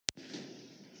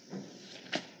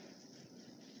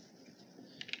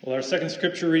Well, our second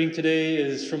scripture reading today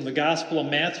is from the Gospel of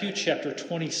Matthew, chapter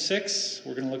 26.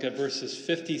 We're going to look at verses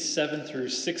 57 through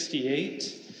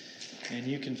 68. And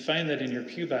you can find that in your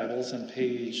pew Bibles on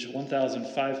page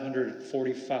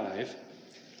 1545.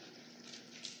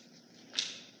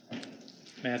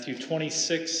 Matthew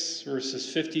 26,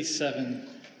 verses 57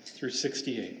 through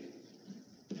 68.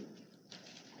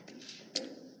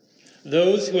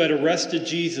 Those who had arrested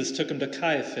Jesus took him to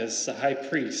Caiaphas, the high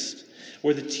priest,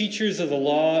 where the teachers of the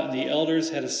law and the elders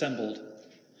had assembled.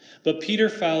 But Peter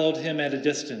followed him at a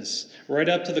distance, right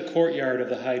up to the courtyard of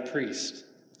the high priest.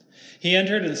 He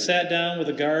entered and sat down with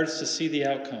the guards to see the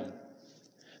outcome.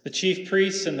 The chief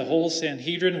priests and the whole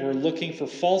Sanhedrin were looking for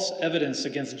false evidence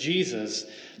against Jesus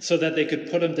so that they could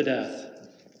put him to death.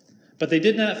 But they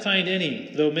did not find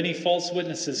any, though many false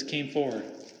witnesses came forward.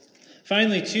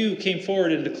 Finally, two came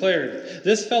forward and declared,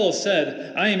 "This fellow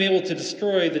said, 'I am able to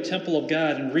destroy the temple of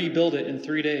God and rebuild it in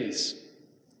 3 days.'"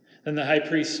 Then the high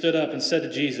priest stood up and said to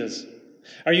Jesus,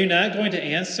 "Are you not going to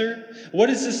answer? What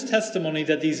is this testimony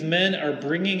that these men are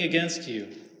bringing against you?"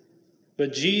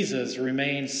 But Jesus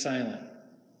remained silent.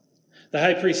 The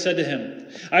high priest said to him,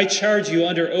 "I charge you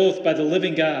under oath by the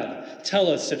living God.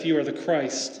 Tell us if you are the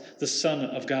Christ, the Son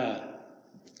of God."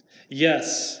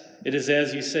 "Yes, it is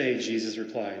as you say," Jesus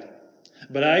replied.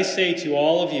 "But I say to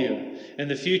all of you, in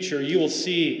the future you will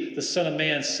see the Son of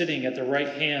Man sitting at the right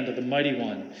hand of the Mighty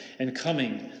One and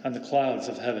coming on the clouds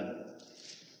of heaven."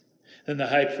 Then the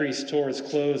high priest tore his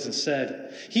clothes and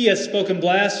said, "He has spoken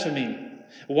blasphemy.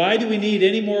 Why do we need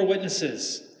any more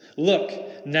witnesses?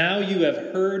 Look, now you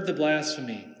have heard the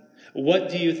blasphemy. What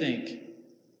do you think?"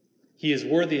 "He is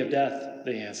worthy of death,"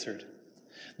 they answered.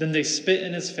 Then they spit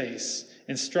in his face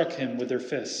and struck him with their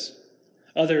fists.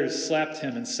 Others slapped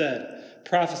him and said,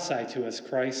 "Prophesy to us,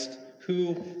 Christ.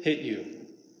 Who hit you?"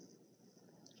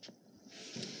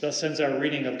 Thus ends our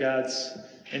reading of God's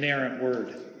inerrant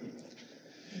word.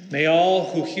 May all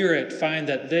who hear it find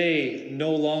that they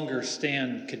no longer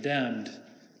stand condemned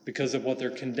because of what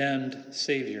their condemned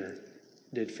Savior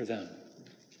did for them.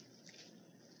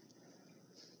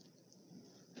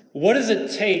 What does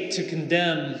it take to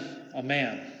condemn a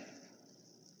man?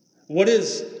 What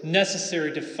is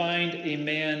necessary to find a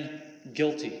man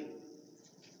guilty?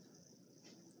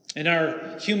 In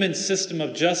our human system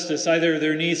of justice, either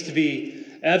there needs to be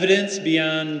evidence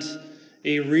beyond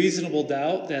a reasonable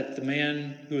doubt that the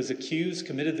man who is accused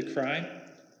committed the crime,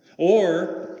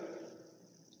 or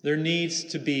there needs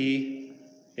to be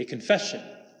a confession.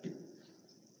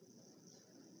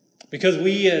 Because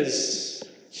we as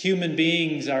human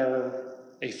beings are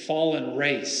a fallen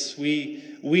race. We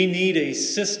need a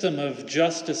system of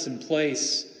justice in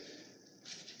place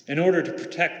in order to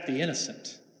protect the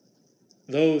innocent,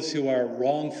 those who are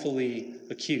wrongfully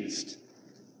accused.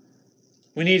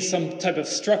 We need some type of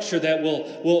structure that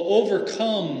will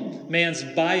overcome man's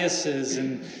biases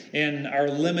and our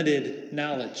limited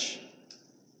knowledge.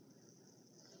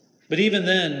 But even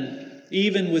then,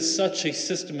 even with such a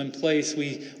system in place,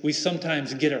 we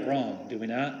sometimes get it wrong, do we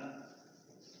not?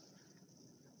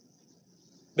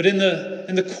 But in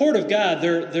the court of God,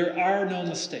 there are no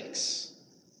mistakes.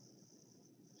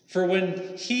 For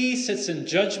when he sits in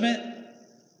judgment,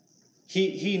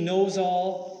 he knows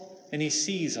all and he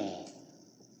sees all.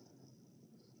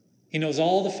 He knows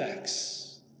all the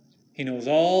facts. He knows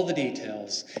all the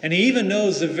details. And he even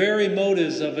knows the very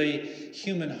motives of a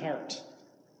human heart.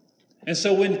 And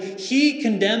so when he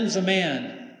condemns a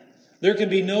man, there can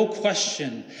be no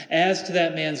question as to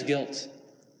that man's guilt.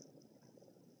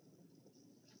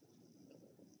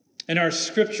 In our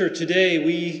scripture today,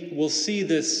 we will see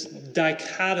this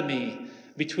dichotomy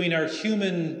between our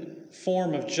human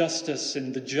form of justice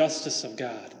and the justice of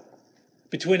God,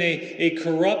 between a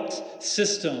corrupt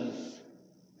system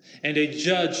and a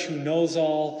judge who knows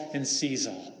all and sees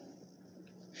all.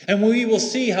 And we will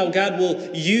see how God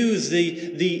will use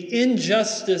the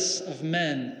injustice of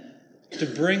men to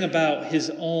bring about his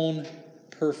own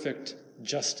perfect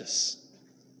justice.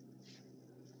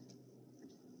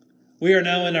 We are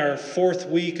now in our 4th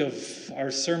week of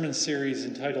our sermon series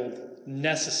entitled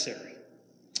Necessary,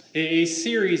 a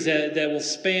series that will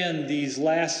span these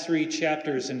last 3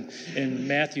 chapters in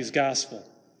Matthew's Gospel.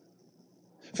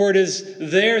 For it is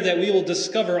there that we will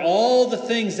discover all the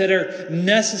things that are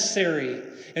necessary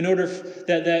in order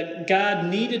that God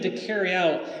needed to carry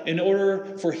out in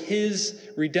order for his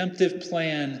redemptive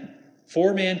plan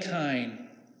for mankind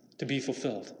to be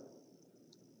fulfilled.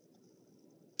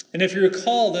 And if you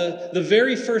recall, the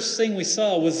very first thing we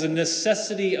saw was the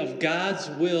necessity of God's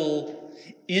will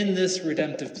in this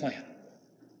redemptive plan.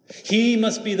 He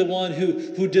must be the one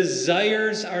who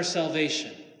desires our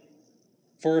salvation.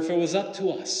 For if it was up to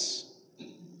us,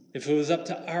 If it was up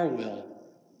to our will,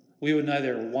 we would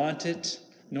neither want it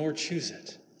nor choose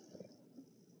it.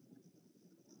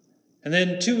 And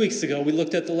then 2 weeks ago, we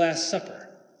looked at the Last Supper,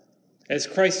 as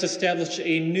Christ established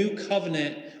a new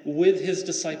covenant with his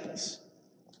disciples.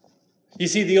 You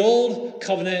see, the old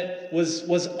covenant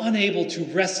was unable to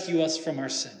rescue us from our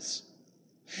sins.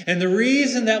 And the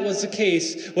reason that was the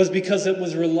case was because it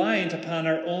was reliant upon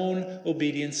our own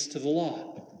obedience to the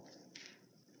law.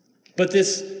 But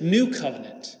this new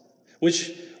covenant,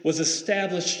 which was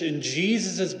established in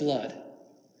Jesus' blood,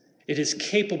 it is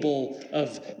capable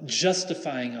of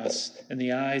justifying us in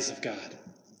the eyes of God.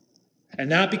 And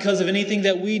not because of anything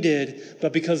that we did,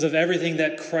 but because of everything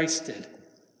that Christ did.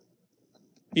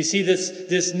 You see,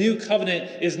 this new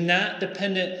covenant is not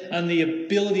dependent on the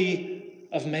ability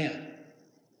of man.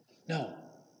 No,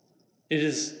 it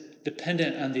is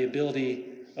dependent on the ability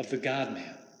of the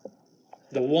God-man,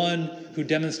 the one who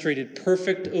demonstrated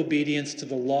perfect obedience to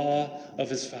the law of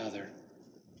his Father,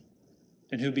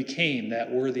 and who became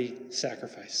that worthy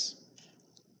sacrifice.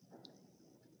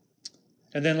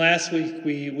 And then last week,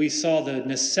 we saw the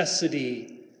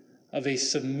necessity of a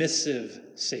submissive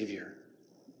Savior,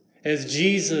 as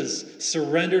Jesus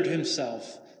surrendered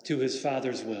himself to his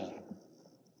Father's will.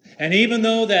 And even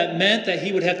though that meant that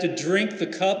he would have to drink the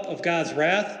cup of God's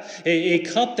wrath, a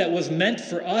cup that was meant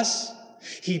for us,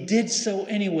 he did so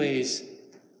anyways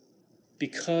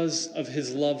because of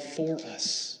his love for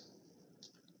us.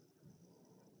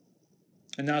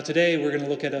 And now today we're going to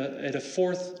look at a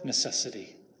fourth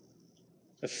necessity,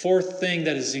 the fourth thing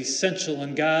that is essential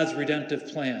in God's redemptive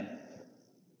plan,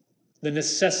 the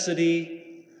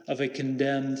necessity of a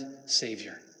condemned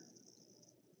Savior.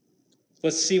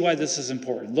 Let's see why this is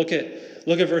important. Look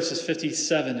at verses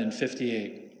 57 and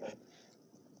 58.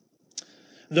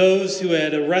 Those who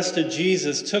had arrested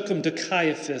Jesus took him to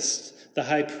Caiaphas, the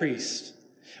high priest,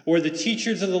 where the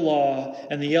teachers of the law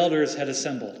and the elders had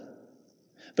assembled.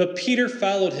 But Peter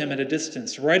followed him at a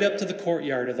distance, right up to the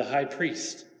courtyard of the high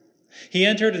priest. He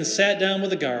entered and sat down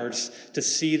with the guards to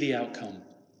see the outcome.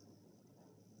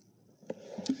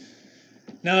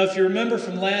 Now, if you remember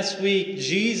from last week,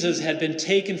 Jesus had been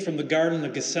taken from the Garden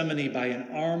of Gethsemane by an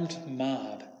armed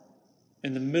mob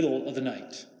in the middle of the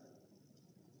night.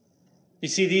 You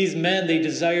see, these men, they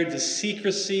desired the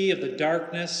secrecy of the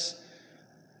darkness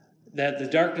that the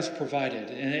darkness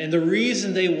provided. And the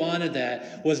reason they wanted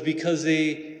that was because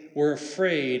they were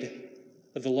afraid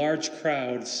of the large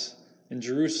crowds in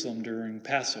Jerusalem during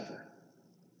Passover.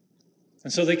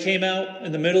 And so they came out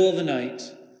in the middle of the night,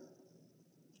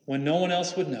 when no one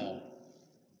else would know,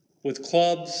 with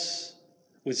clubs,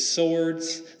 with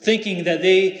swords, thinking that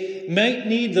they might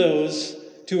need those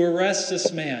to arrest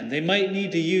this man. They might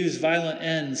need to use violent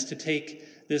ends to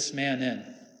take this man in.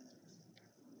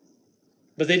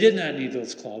 But they did not need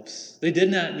those clubs. They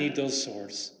did not need those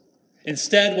swords.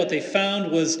 Instead, what they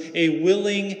found was a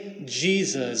willing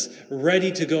Jesus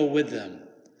ready to go with them,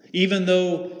 even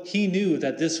though he knew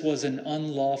that this was an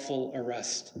unlawful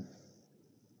arrest.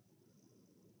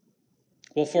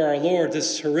 Well, for our Lord,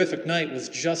 this horrific night was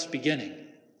just beginning.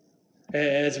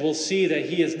 As we'll see that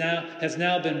he has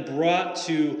now been brought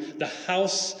to the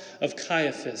house of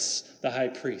Caiaphas, the high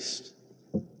priest.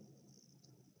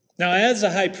 Now, as a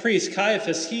high priest,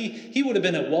 Caiaphas, he would have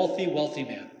been a wealthy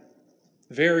man,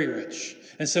 very rich.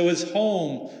 And so his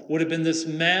home would have been this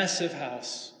massive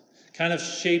house, kind of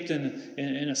shaped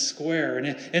in a square. And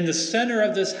in the center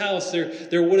of this house,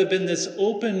 there would have been this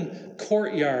open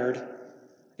courtyard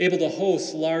able to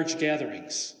host large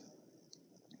gatherings.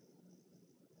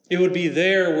 It would be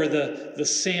there where the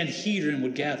Sanhedrin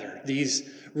would gather, these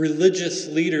religious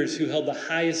leaders who held the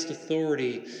highest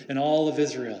authority in all of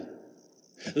Israel.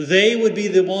 They would be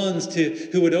the ones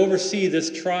who would oversee this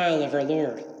trial of our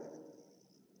Lord.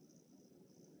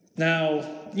 Now,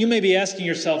 you may be asking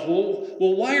yourself,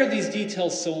 well, why are these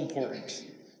details so important?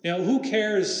 You know, who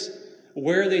cares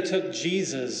where they took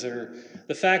Jesus or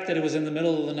the fact that it was in the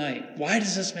middle of the night? Why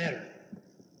does this matter?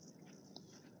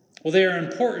 Well, they are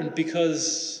important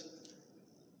because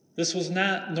this was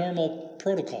not normal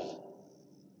protocol.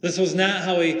 This was not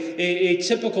how a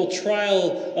typical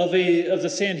trial of the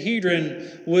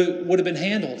Sanhedrin would have been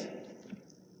handled.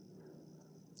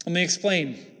 Let me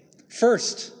explain.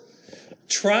 First,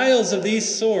 trials of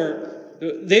these sort,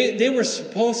 they were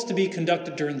supposed to be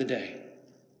conducted during the day.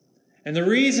 And the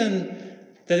reason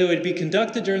that it would be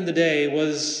conducted during the day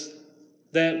was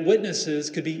that witnesses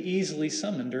could be easily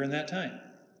summoned during that time.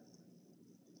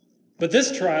 But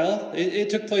this trial,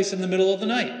 it took place in the middle of the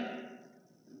night.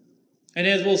 And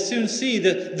as we'll soon see,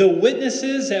 the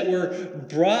witnesses that were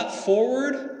brought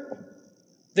forward,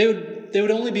 they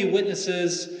would only be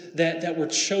witnesses that were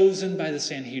chosen by the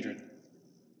Sanhedrin.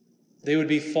 They would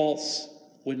be false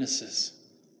witnesses.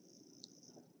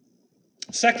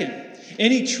 Second,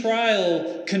 any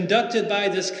trial conducted by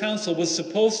this council was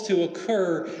supposed to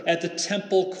occur at the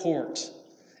temple court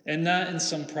and not in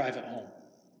some private home.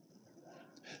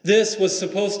 This was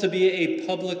supposed to be a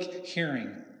public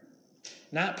hearing,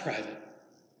 not private.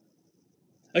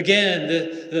 Again,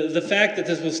 the fact that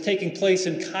this was taking place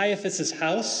in Caiaphas'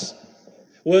 house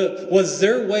was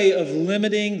their way of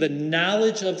limiting the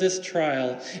knowledge of this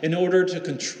trial in order to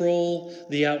control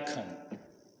the outcome.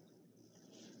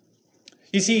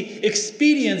 You see,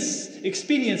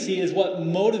 expediency is what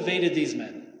motivated these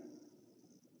men.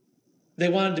 They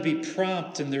wanted to be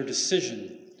prompt in their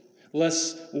decision,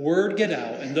 lest word get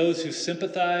out and those who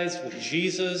sympathized with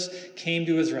Jesus came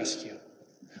to his rescue,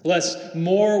 lest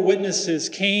more witnesses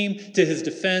came to his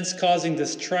defense, causing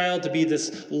this trial to be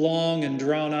this long and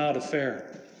drawn-out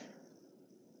affair.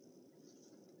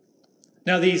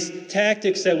 Now, these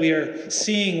tactics that we are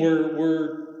seeing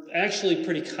were actually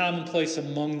pretty commonplace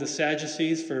among the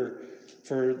Sadducees,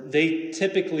 for they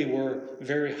typically were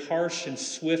very harsh and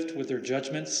swift with their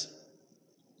judgments.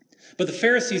 But the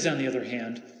Pharisees, on the other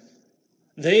hand,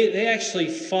 they actually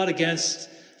fought against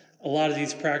a lot of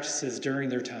these practices during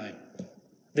their time.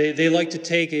 They like to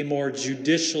take a more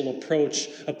judicial approach,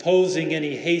 opposing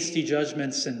any hasty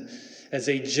judgments, and as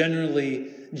they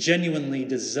genuinely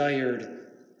desired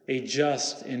a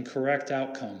just and correct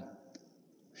outcome.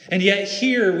 And yet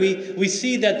here we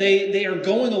see that they are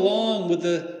going along with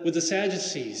the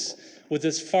Sadducees, with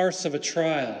this farce of a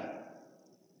trial.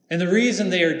 And the reason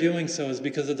they are doing so is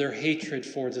because of their hatred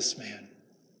for this man.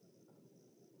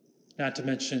 Not to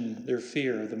mention their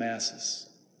fear of the masses.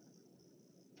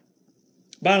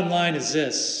 Bottom line is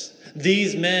this: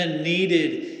 these men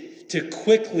needed to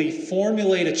quickly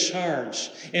formulate a charge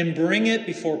and bring it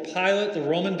before Pilate, the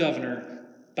Roman governor,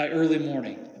 by early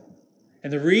morning.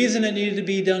 And the reason it needed to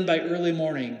be done by early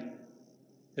morning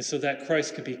is so that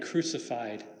Christ could be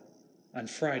crucified on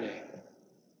Friday.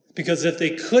 Because if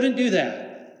they couldn't do that,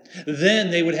 then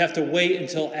they would have to wait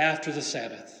until after the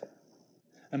Sabbath.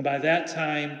 And by that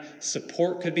time,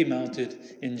 support could be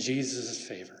mounted in Jesus'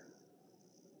 favor.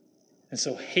 And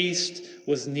so haste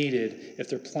was needed if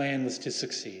their plan was to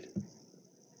succeed.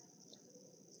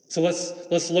 So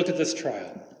let's look at this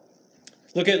trial.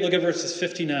 Look at verses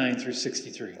 59 through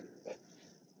 63.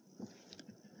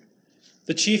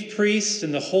 The chief priests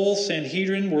and the whole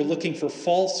Sanhedrin were looking for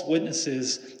false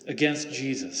witnesses against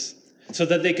Jesus so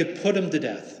that they could put him to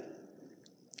death.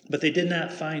 But they did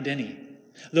not find any,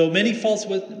 though many false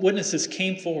witnesses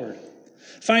came forward.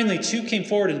 Finally, 2 came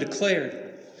forward and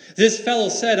declared, "This fellow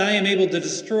said, 'I am able to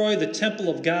destroy the temple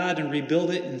of God and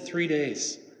rebuild it in 3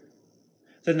 days.'"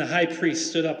 Then the high priest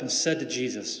stood up and said to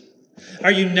Jesus,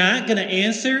 "Are you not going to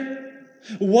answer?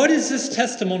 What is this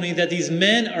testimony that these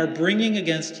men are bringing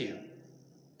against you?"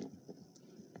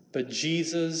 But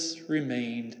Jesus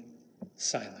remained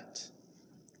silent.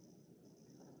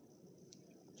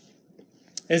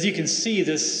 As you can see,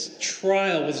 this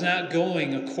trial was not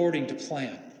going according to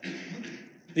plan.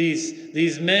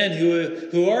 These men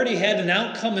who already had an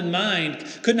outcome in mind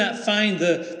could not find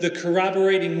the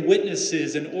corroborating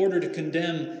witnesses in order to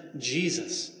condemn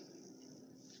Jesus.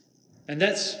 And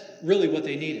that's really what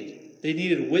they needed. They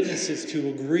needed witnesses to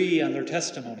agree on their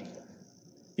testimony.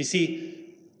 You see,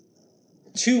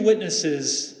 2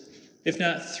 witnesses, if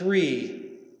not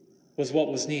 3, was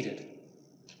what was needed.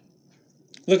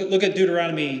 Look at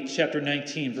Deuteronomy chapter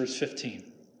 19, verse 15.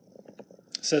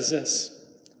 It says this: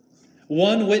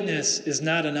 "One witness is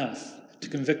not enough to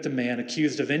convict a man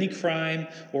accused of any crime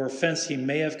or offense he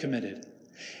may have committed.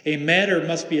 A matter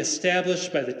must be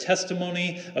established by the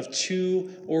testimony of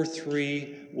 2 or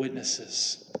 3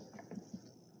 witnesses."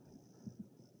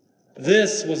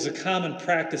 This was a common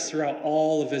practice throughout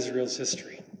all of Israel's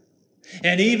history.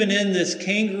 And even in this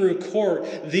kangaroo court,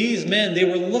 these men, they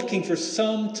were looking for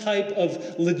some type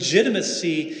of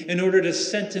legitimacy in order to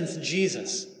sentence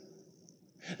Jesus.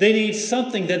 They need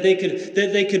something that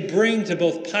they could bring to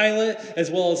both Pilate as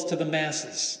well as to the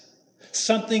masses.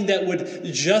 Something that would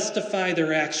justify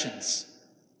their actions.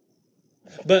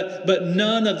 But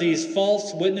none of these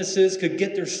false witnesses could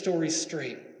get their story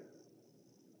straight.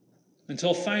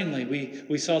 Until finally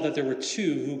we saw that there were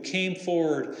 2 who came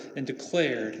forward and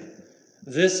declared,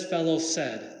 "This fellow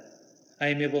said, 'I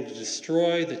am able to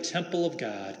destroy the temple of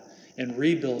God and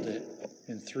rebuild it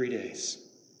in 3 days.'"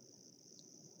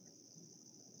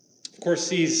 Of course,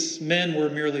 these men were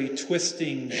merely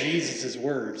twisting Jesus'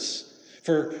 words.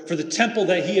 For the temple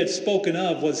that he had spoken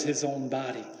of was his own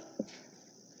body.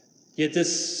 Yet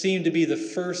this seemed to be the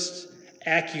first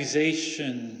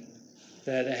accusation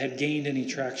that had gained any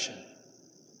traction.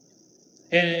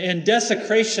 And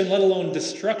desecration, let alone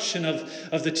destruction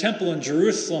of the temple in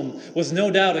Jerusalem, was no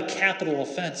doubt a capital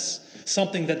offense,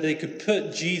 something that they could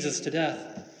put Jesus to death.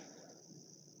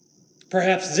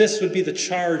 Perhaps this would be the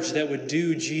charge that would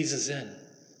do Jesus in.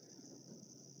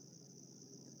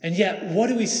 And yet, what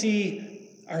do we see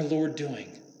our Lord doing?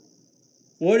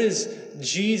 What is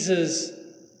Jesus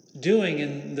doing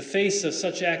in the face of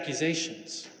such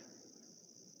accusations?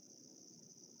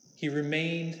 He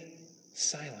remained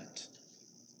silent.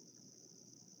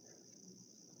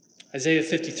 Isaiah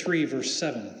 53, verse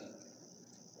 7.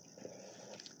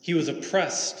 He was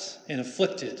oppressed and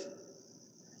afflicted,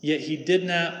 yet he did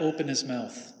not open his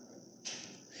mouth.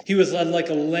 He was led like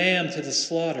a lamb to the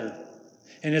slaughter,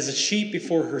 and as a sheep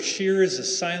before her shearers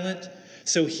is silent,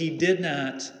 so he did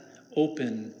not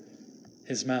open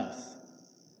his mouth.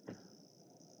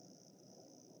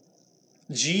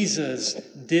 Jesus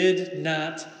did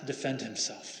not defend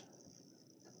himself.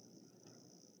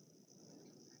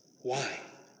 Why?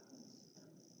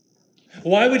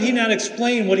 Why would he not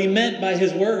explain what he meant by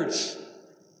his words?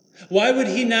 Why would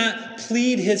he not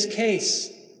plead his case?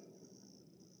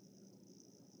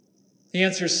 The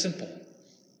answer is simple.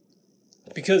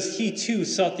 Because he too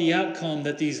sought the outcome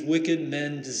that these wicked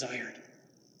men desired.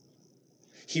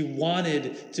 He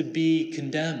wanted to be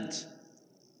condemned.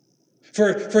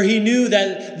 For he knew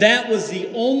that that was the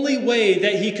only way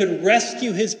that he could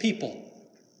rescue his people.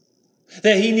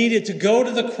 That he needed to go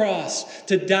to the cross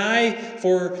to die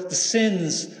for the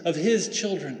sins of his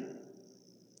children.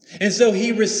 And so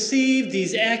he received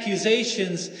these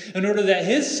accusations in order that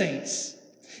his saints,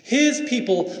 his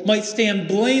people, might stand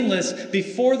blameless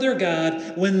before their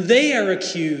God when they are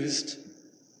accused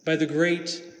by the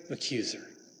great accuser.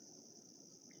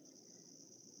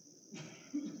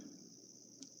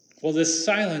 Well, this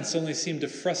silence only seemed to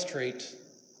frustrate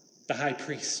the high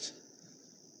priest.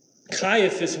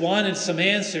 Caiaphas wanted some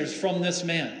answers from this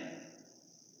man.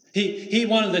 He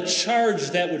wanted a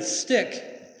charge that would stick,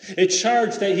 a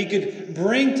charge that he could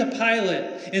bring to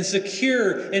Pilate and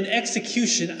secure an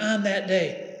execution on that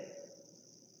day.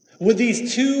 Would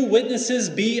these two witnesses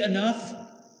be enough?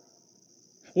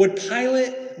 Would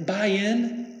Pilate buy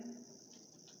in?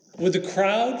 Would the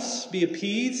crowds be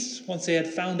appeased once they had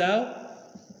found out?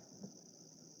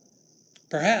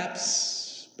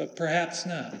 Perhaps, but perhaps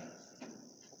not.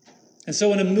 And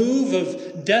so in a move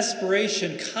of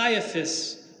desperation,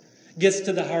 Caiaphas gets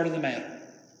to the heart of the matter.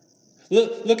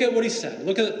 Look at what he said.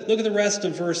 Look at the rest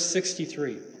of verse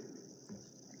 63.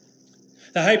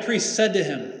 The high priest said to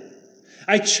him,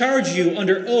 I charge you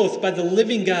under oath by the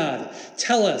living God,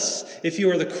 tell us if you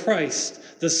are the Christ,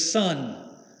 the Son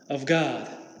of God.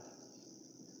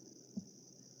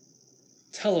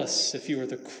 Tell us if you are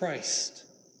the Christ,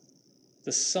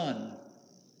 the Son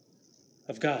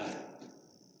of God.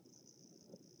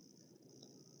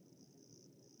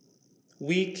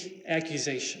 Weak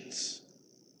accusations.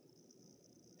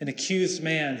 An accused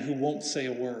man who won't say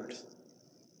a word.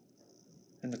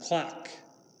 And the clock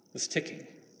was ticking.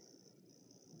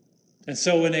 And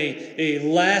so in a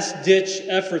last-ditch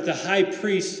effort, the high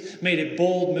priest made a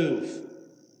bold move.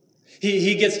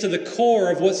 He gets to the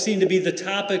core of what seemed to be the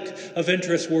topic of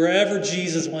interest wherever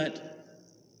Jesus went.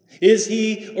 Is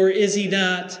he or is he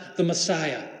not the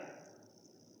Messiah?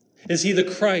 Is he the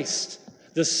Christ,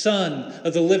 the Son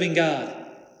of the living God?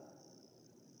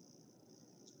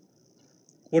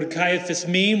 What did Caiaphas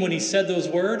mean when he said those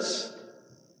words?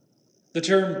 The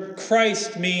term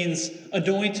Christ means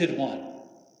anointed one,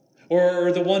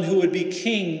 or the one who would be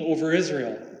king over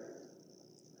Israel.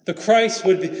 The Christ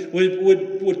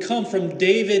would come from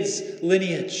David's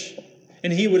lineage,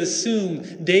 and he would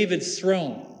assume David's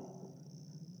throne.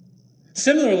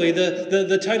 Similarly,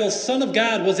 the title Son of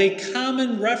God was a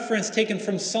common reference taken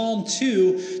from Psalm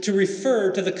 2 to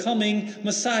refer to the coming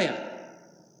Messiah.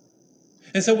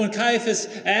 And so when Caiaphas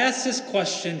asked this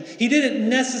question, he didn't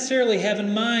necessarily have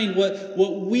in mind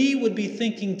what we would be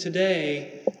thinking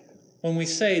today when we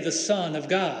say the Son of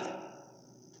God.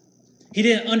 He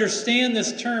didn't understand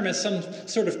this term as some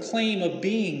sort of claim of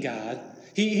being God.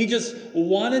 He just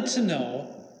wanted to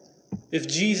know if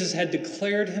Jesus had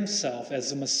declared himself as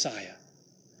the Messiah,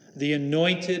 the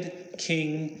anointed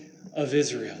King of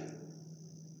Israel.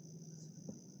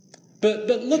 But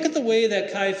look at the way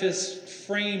that Caiaphas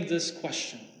framed this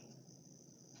question.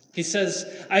 He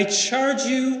says, I charge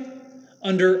you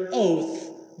under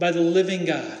oath by the living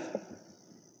God.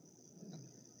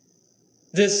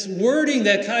 This wording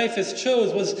that Caiaphas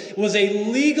chose was a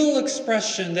legal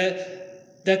expression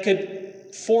that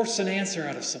could force an answer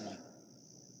out of someone.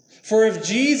 For if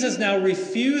Jesus now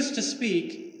refused to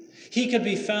speak, He could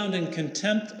be found in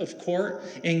contempt of court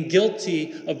and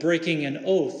guilty of breaking an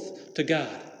oath to God.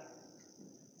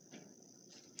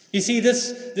 You see,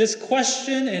 this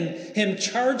question and him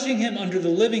charging him under the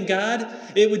living God,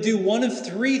 it would do one of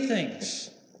three things.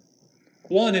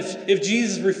 One, if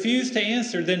Jesus refused to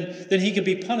answer, then he could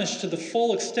be punished to the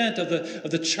full extent of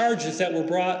the charges that were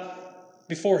brought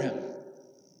before him.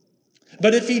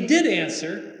 But if he did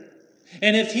answer,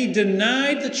 and if he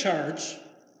denied the charge,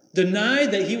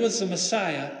 denied that he was the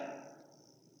Messiah,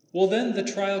 well, then the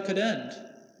trial could end,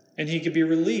 and he could be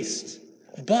released.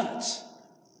 But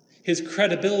his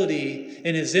credibility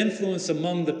and his influence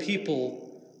among the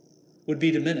people would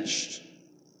be diminished,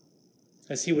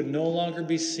 as he would no longer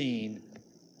be seen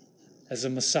as a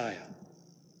Messiah.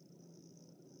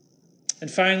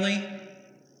 And finally,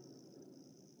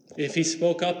 if he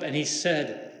spoke up and he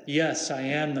said, "Yes, I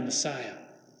am the Messiah,"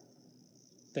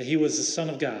 that he was the Son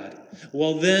of God,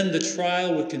 well, then the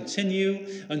trial would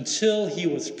continue until he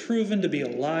was proven to be a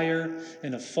liar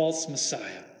and a false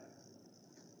Messiah.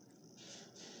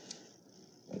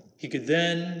 He could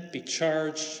then be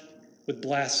charged with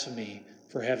blasphemy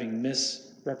for having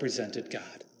misrepresented God.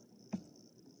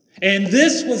 And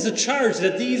this was the charge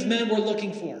that these men were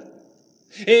looking for.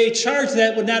 A charge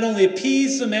that would not only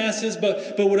appease the masses,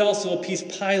 but would also appease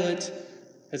Pilate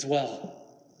as well.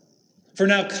 For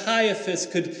now Caiaphas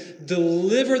could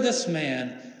deliver this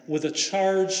man with a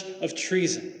charge of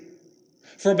treason.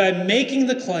 For by making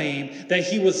the claim that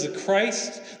he was the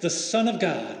Christ, the Son of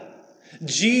God,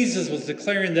 Jesus was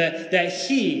declaring that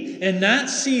he, and not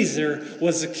Caesar,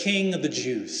 was the king of the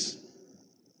Jews.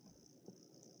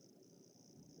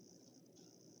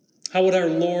 How would our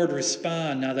Lord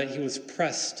respond now that he was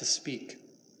pressed to speak?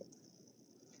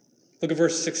 Look at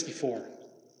verse 64.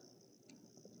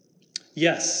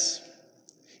 "Yes,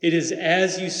 it is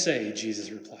as you say," Jesus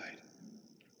replied.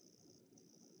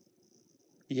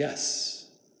 "Yes,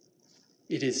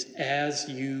 it is as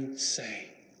you say."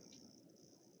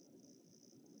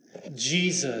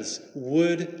 Jesus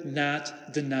would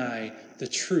not deny the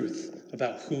truth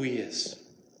about who he is.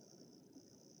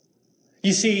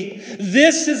 You see,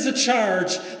 this is the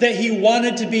charge that he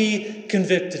wanted to be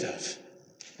convicted of.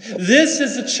 This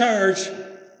is the charge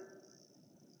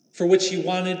for which he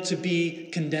wanted to be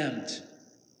condemned.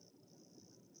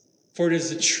 For it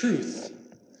is the truth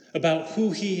about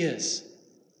who he is.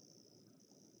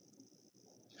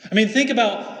 I mean, think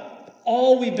about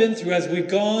all we've been through as we've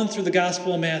gone through the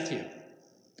Gospel of Matthew.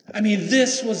 I mean,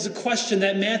 this was the question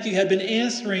that Matthew had been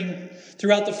answering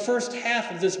throughout the first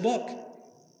half of this book.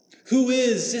 Who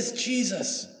is this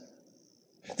Jesus?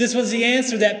 This was the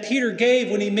answer that Peter gave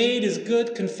when he made his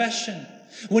good confession.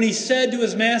 When he said to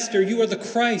his master, "You are the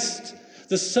Christ,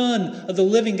 the Son of the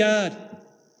living God."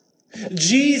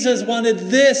 Jesus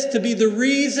wanted this to be the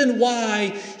reason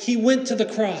why he went to the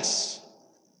cross.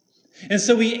 And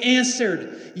so he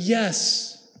answered,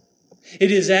 "Yes,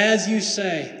 it is as you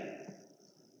say."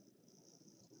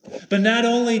 But not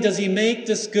only does he make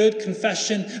this good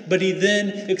confession, but he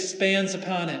then expands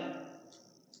upon it.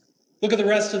 Look at the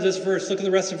rest of this verse. Look at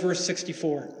the rest of verse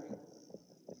 64.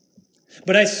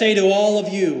 "But I say to all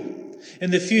of you,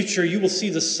 in the future you will see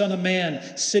the Son of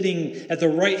Man sitting at the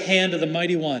right hand of the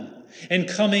Mighty One and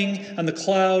coming on the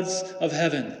clouds of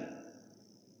heaven."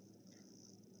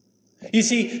 You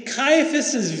see,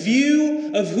 Caiaphas'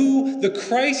 view of who the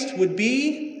Christ would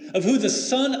be, of who the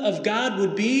Son of God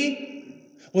would be,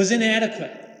 was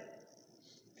inadequate.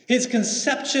 His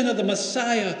conception of the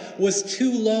Messiah was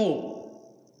too low.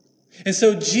 And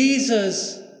so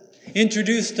Jesus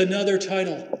introduced another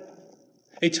title,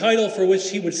 a title for which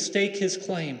he would stake his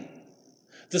claim,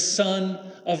 the Son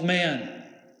of Man.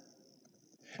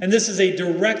 And this is a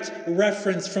direct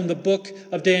reference from the book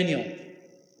of Daniel.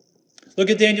 Look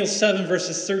at Daniel 7,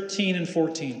 verses 13 and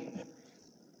 14.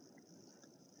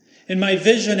 "In my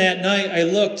vision at night I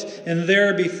looked, and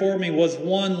there before me was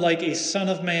one like a son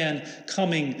of man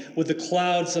coming with the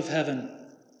clouds of heaven.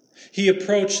 He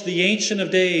approached the Ancient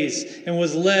of Days and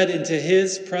was led into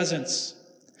his presence.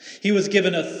 He was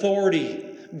given authority,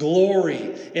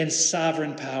 glory, and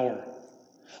sovereign power.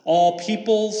 All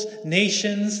peoples,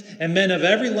 nations, and men of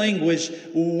every language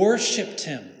worshipped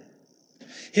him.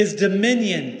 His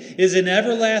dominion is an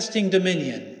everlasting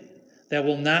dominion that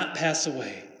will not pass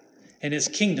away, and his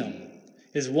kingdom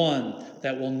is one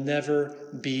that will never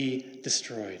be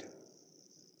destroyed."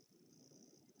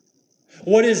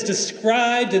 What is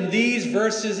described in these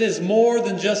verses is more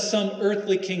than just some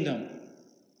earthly kingdom.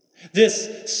 This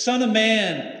Son of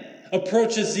Man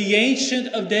approaches the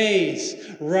Ancient of Days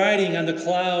riding on the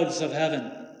clouds of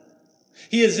heaven.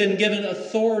 He has been given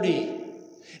authority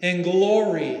and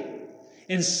glory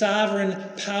in sovereign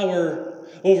power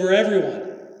over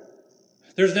everyone.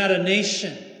 There's not a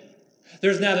nation,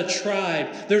 there's not a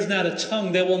tribe, there's not a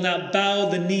tongue that will not bow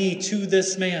the knee to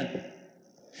this man.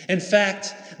 In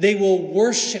fact, they will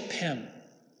worship him.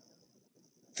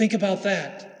 Think about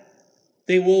that.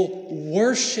 They will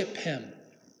worship him.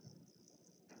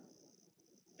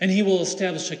 And he will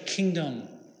establish a kingdom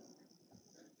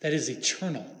that is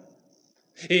eternal.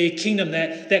 A kingdom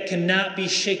that cannot be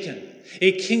shaken.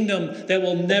 A kingdom that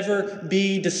will never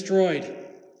be destroyed.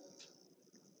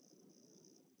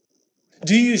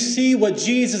 Do you see what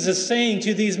Jesus is saying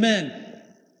to these men?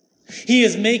 He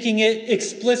is making it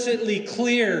explicitly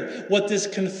clear what this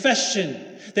confession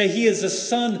that he is the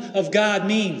Son of God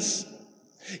means.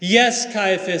 Yes,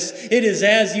 Caiaphas, it is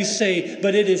as you say,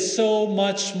 but it is so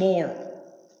much more.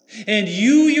 And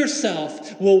you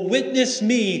yourself will witness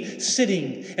me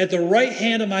sitting at the right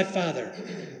hand of my Father.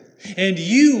 And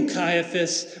you,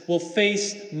 Caiaphas, will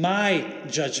face my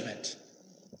judgment.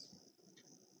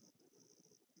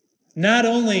 Not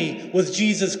only was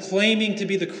Jesus claiming to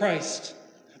be the Christ,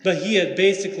 but he had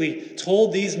basically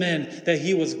told these men that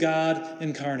he was God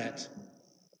incarnate,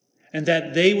 and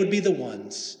that they would be the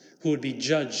ones who would be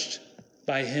judged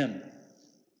by him.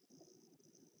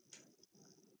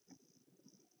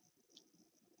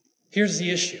 Here's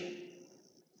the issue.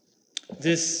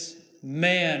 This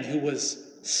man who was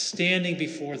standing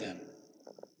before them,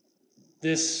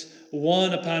 this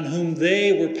one upon whom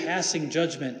they were passing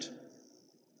judgment,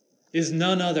 is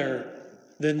none other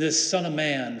than this Son of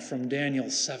Man from Daniel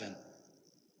 7.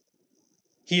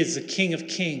 He is the King of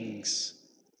Kings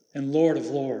and Lord of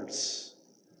Lords,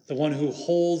 the one who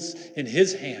holds in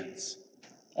his hands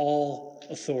all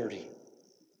authority.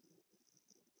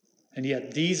 And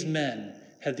yet these men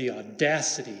had the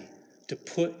audacity to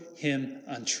put him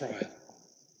on trial,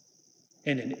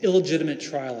 and an illegitimate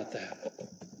trial at that.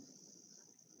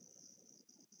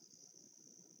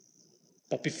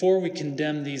 But before we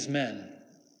condemn these men,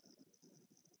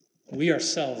 we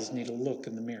ourselves need to look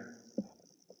in the mirror.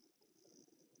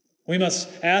 We must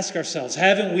ask ourselves,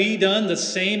 haven't we done the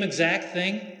same exact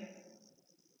thing?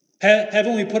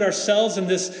 Haven't we put ourselves in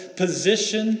this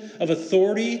position of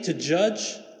authority to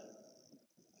judge?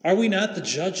 Are we not the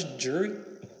judge and jury?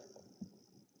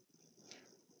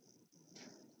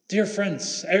 Dear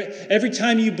friends, every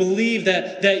time you believe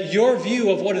that your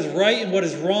view of what is right and what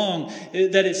is wrong,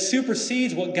 that it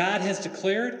supersedes what God has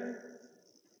declared,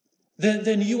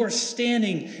 then you are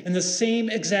standing in the same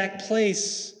exact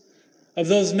place of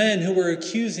those men who were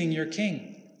accusing your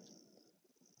king.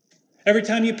 Every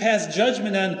time you pass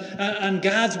judgment on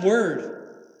God's word,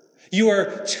 you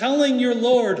are telling your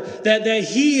Lord that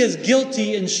he is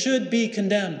guilty and should be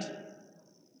condemned.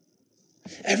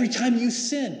 Every time you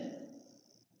sin,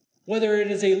 whether it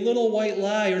is a little white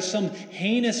lie or some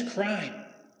heinous crime,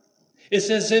 it's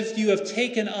as if you have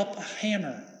taken up a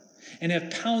hammer and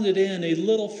have pounded in a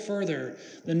little further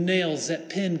the nails that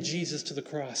pinned Jesus to the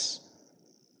cross.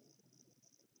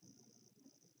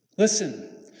 Listen,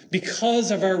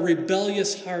 because of our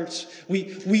rebellious hearts,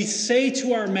 we say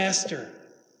to our master,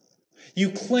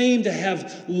 you claim to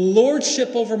have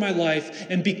lordship over my life,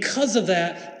 and because of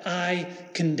that, I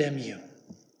condemn you.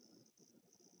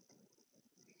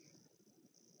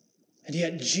 And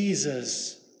yet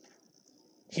Jesus,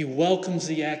 he welcomes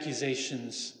the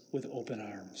accusations with open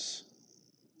arms.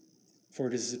 For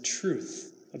it is the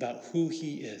truth about who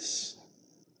he is.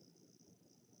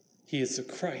 He is the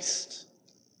Christ.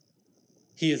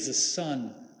 He is the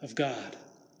Son of God.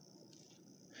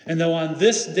 And though on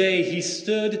this day he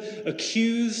stood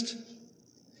accused,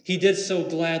 he did so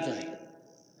gladly,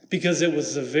 because it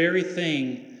was the very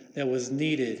thing that was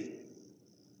needed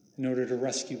in order to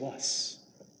rescue us.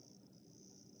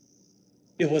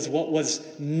 It was what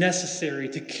was necessary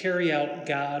to carry out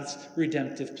God's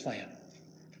redemptive plan.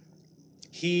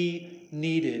 He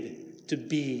needed to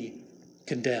be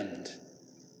condemned.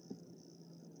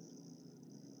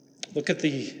 Look at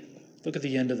the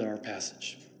end of our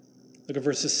passage. Look at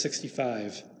verses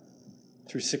 65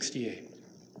 through 68.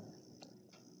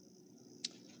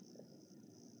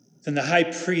 Then the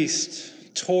high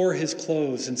priest tore his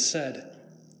clothes and said,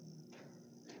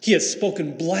 "He has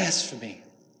spoken blasphemy.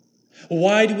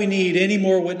 Why do we need any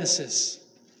more witnesses?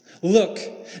 Look,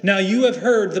 now you have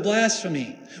heard the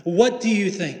blasphemy. What do you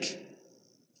think?"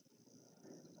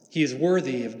 "He is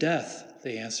worthy of death,"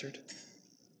 they answered.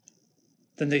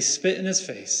 Then they spit in his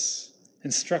face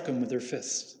and struck him with their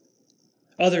fists.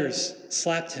 Others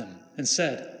slapped him and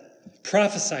said,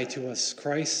 "Prophesy to us,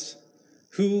 Christ.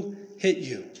 Who hit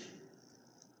you?"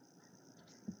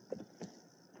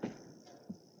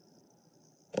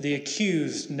 The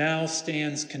accused now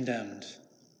stands condemned.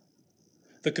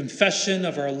 The confession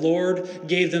of our Lord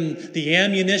gave them the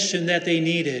ammunition that they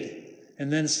needed,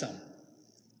 and then some.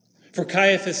 For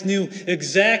Caiaphas knew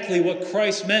exactly what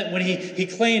Christ meant when he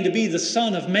claimed to be the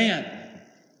Son of Man.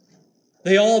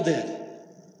 They all did.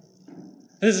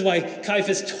 This is why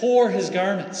Caiaphas tore his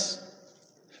garments.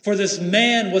 For this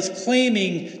man was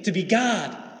claiming to be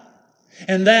God,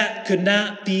 and that could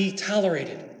not be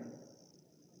tolerated.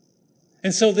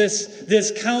 And so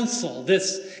this council,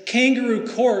 this kangaroo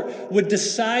court, would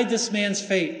decide this man's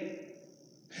fate.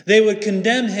 They would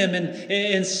condemn him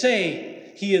and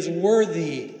say he is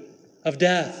worthy of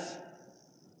death.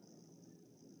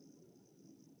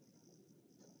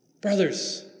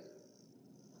 Brothers,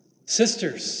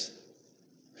 sisters,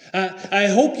 I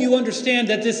hope you understand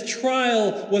that this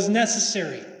trial was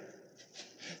necessary,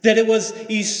 that it was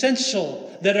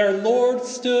essential that our Lord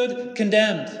stood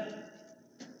condemned.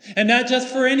 And not just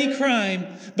for any crime,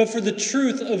 but for the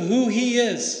truth of who he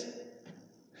is.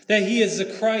 That he is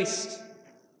the Christ.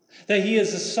 That he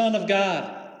is the Son of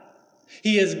God.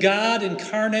 He is God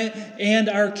incarnate and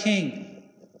our King.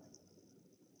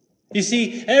 You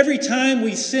see, every time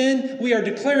we sin, we are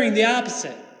declaring the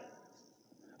opposite.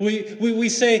 We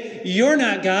say, you're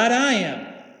not God, I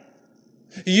am.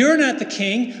 You're not the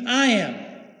King, I am.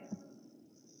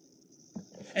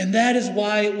 And that is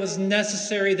why it was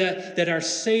necessary that our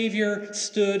Savior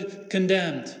stood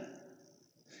condemned.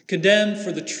 Condemned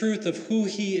for the truth of who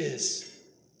he is,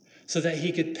 so that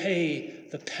he could pay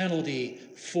the penalty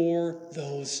for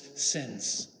those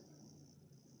sins.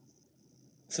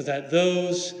 So that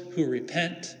those who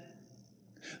repent,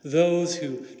 those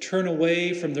who turn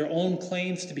away from their own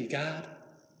claims to be God,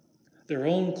 their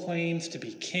own claims to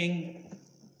be King,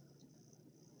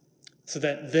 so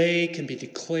that they can be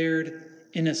declared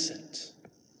innocent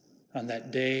on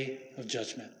that day of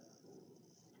judgment.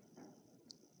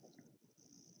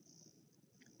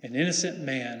 An innocent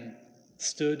man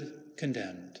stood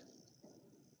condemned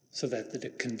so that the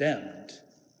condemned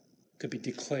could be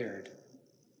declared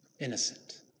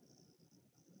innocent.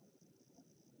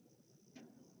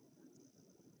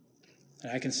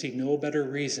 And I can see no better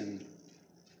reason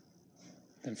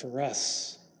than for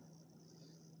us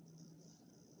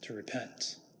to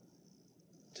repent,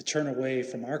 to turn away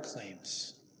from our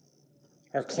claims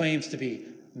to be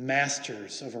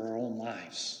masters of our own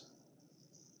lives,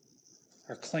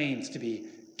 our claims to be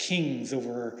kings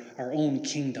over our own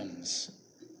kingdoms.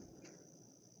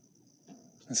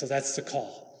 And so that's the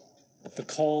call. The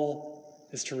call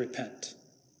is to repent.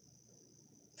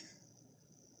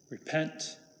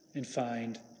 Repent and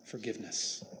find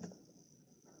forgiveness.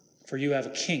 For you have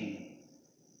a king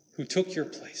who took your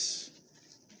place.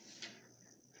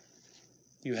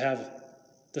 You have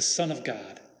the Son of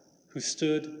God who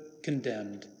stood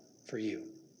condemned for you.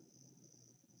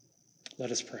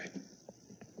 Let us pray.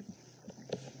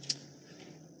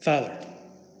 Father,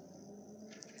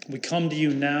 we come to you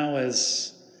now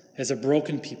as a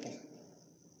broken people,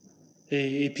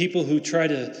 a people who try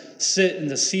to sit in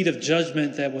the seat of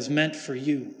judgment that was meant for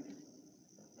you.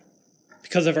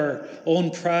 Because of our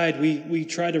own pride, we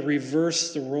try to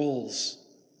reverse the roles.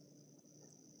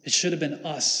 It should have been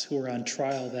us who were on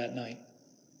trial that night.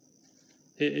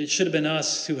 It should have been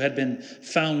us who had been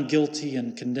found guilty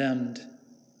and condemned.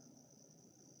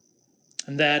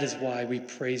 And that is why we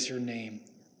praise your name.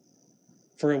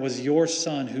 For it was your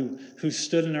Son who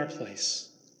stood in our place,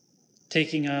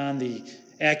 taking on the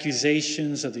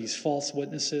accusations of these false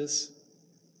witnesses.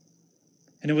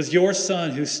 And it was your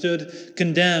Son who stood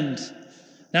condemned,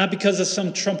 not because of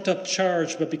some trumped-up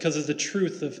charge, but because of the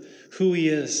truth of who he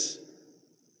is,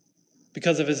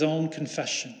 because of his own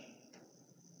confession.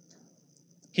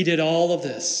 He did all of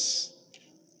this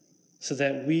so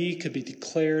that we could be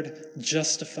declared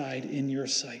justified in your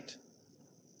sight.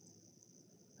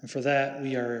 And for that,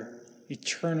 we are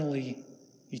eternally,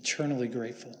 eternally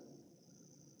grateful.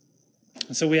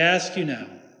 And so we ask you now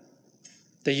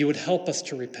that you would help us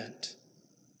to repent,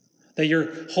 that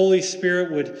your Holy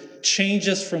Spirit would change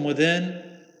us from within,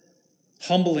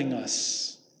 humbling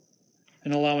us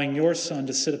and allowing your Son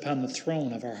to sit upon the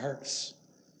throne of our hearts.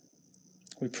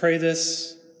 We pray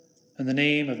this in the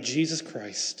name of Jesus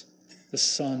Christ, the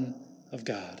Son of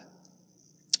God.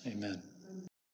 Amen.